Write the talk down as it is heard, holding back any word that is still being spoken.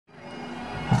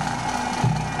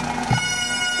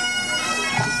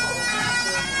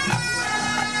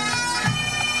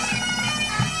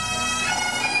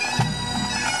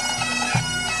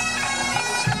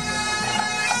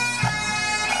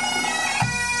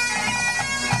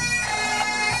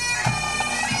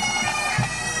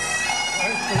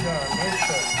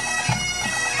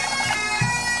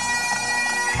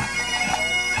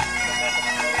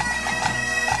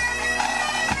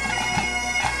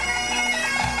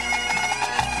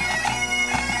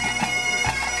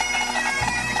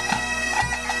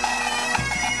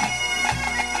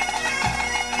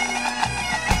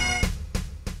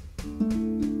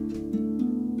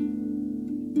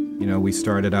we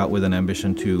started out with an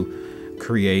ambition to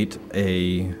create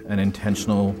an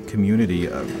intentional community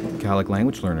of Gaelic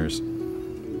language learners.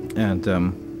 And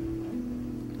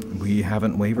we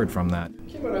haven't wavered from that.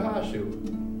 Good.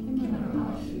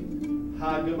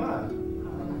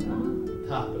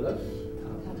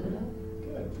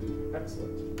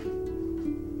 Excellent.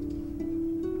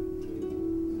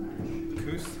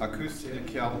 Agus in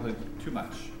Cealhaid too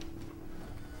much.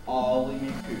 All in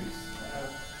Agus.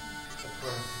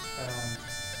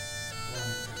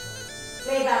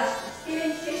 Tweebaas,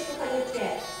 skilling 60 van je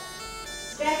tijd.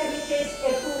 Sterker die 6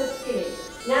 en 100 skilling.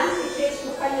 Naast die 6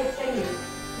 van je training.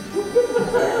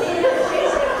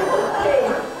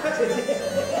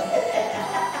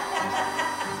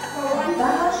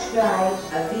 Baasgrijd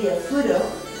a via fudo,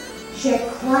 she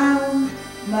clown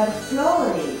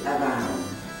marflori around.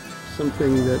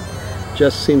 Something that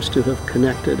just seems to have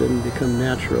connected and become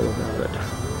natural about it.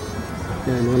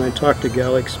 And when I talk to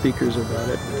Gaelic speakers about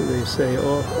it, they say,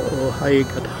 oh, haig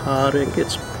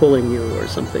it's pulling you, or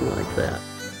something like that.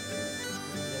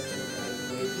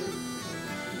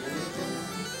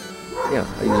 Yeah,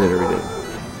 I use it every day.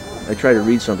 I try to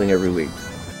read something every week.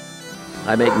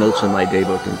 I make notes in my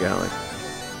daybook in Gaelic.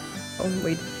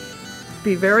 We'd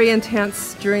be very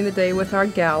intense during the day with our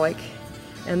Gaelic,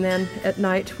 and then at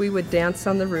night we would dance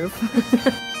on the roof.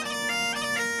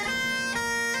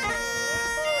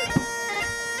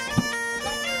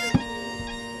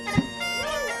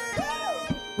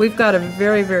 We've got a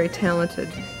very, very talented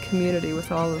community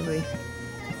with all of the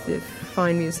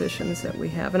fine musicians that we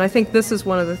have. And I think this is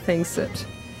one of the things that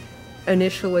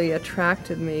initially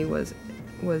attracted me was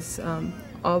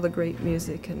all the great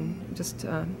music and just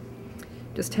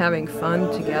having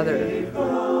fun together.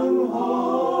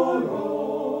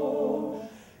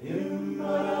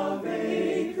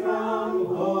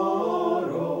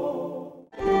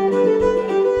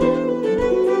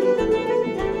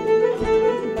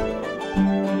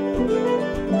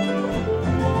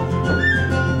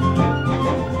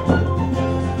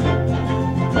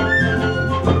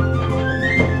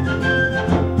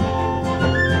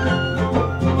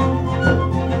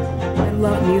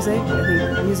 Music.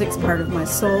 I think music's part of my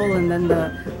soul, and then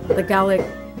the Gaelic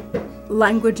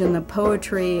language and the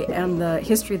poetry and the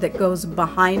history that goes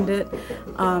behind it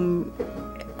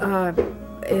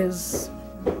is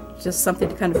just something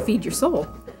to kind of feed your soul.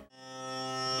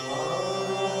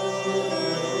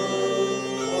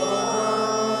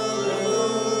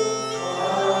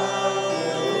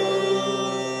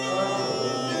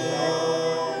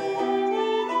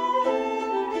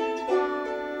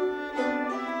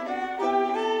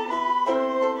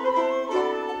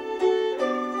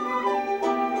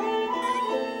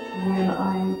 When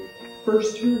I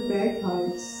first heard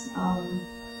bagpipes,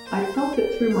 I felt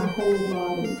it through my whole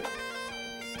body.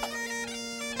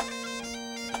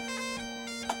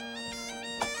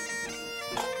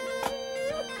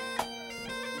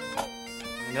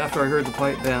 And after I heard the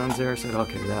pipe bands there, I said,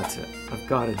 okay, that's it. I've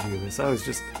got to do this.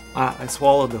 I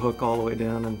swallowed the hook all the way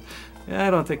down, and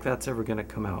I don't think that's ever going to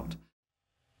come out.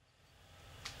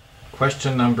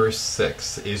 Question number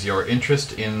 6. Is your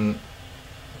interest in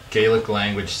Gaelic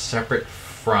language separate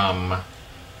from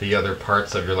the other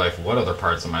parts of your life? What other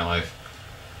parts of my life?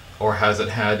 Or has it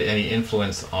had any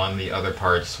influence on the other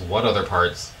parts? What other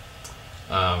parts?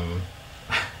 That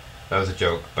was a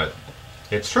joke, but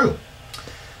it's true.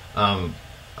 I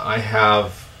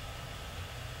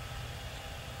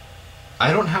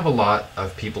don't have a lot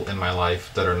of people in my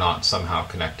life that are not somehow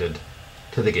connected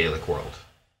to the Gaelic world.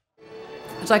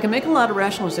 So I can make a lot of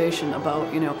rationalization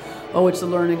about, oh, it's the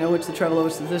learning, oh, it's the travel, oh,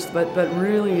 it's the this, but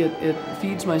really it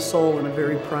feeds my soul in a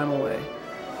very primal way.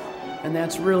 And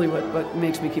that's really what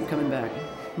makes me keep coming back.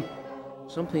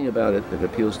 Something about it that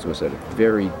appeals to us at a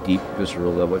very deep,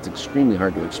 visceral level. It's extremely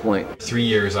hard to explain. 3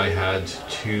 years I had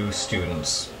 2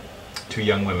 students, 2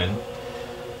 young women,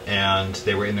 and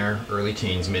they were in their early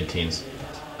teens, mid-teens.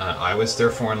 I was their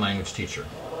foreign language teacher.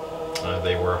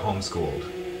 They were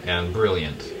homeschooled and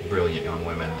brilliant young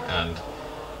women, and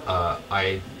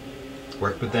I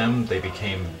worked with them. They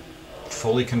became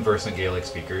fully conversant Gaelic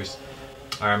speakers.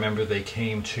 I remember they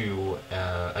came to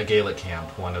a Gaelic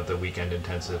camp, one of the weekend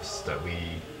intensives that we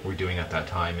were doing at that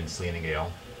time in Slean and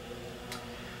Gale.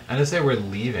 And as they were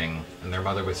leaving, and their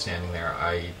mother was standing there,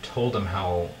 I told them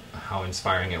how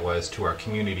inspiring it was to our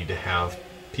community to have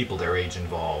people their age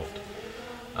involved.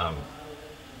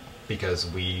 Because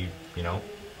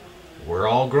we're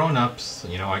all grown-ups.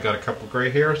 I got a couple gray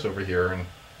hairs over here, and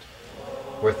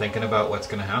we're thinking about what's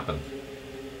going to happen.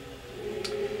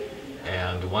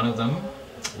 And one of them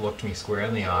looked me square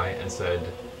in the eye and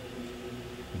said,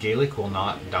 "Gaelic will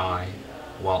not die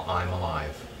while I'm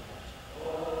alive."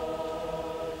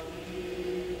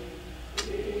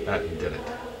 that you did it?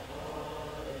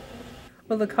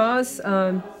 Well, the cause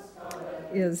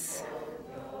is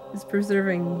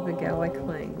preserving the Gaelic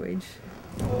language.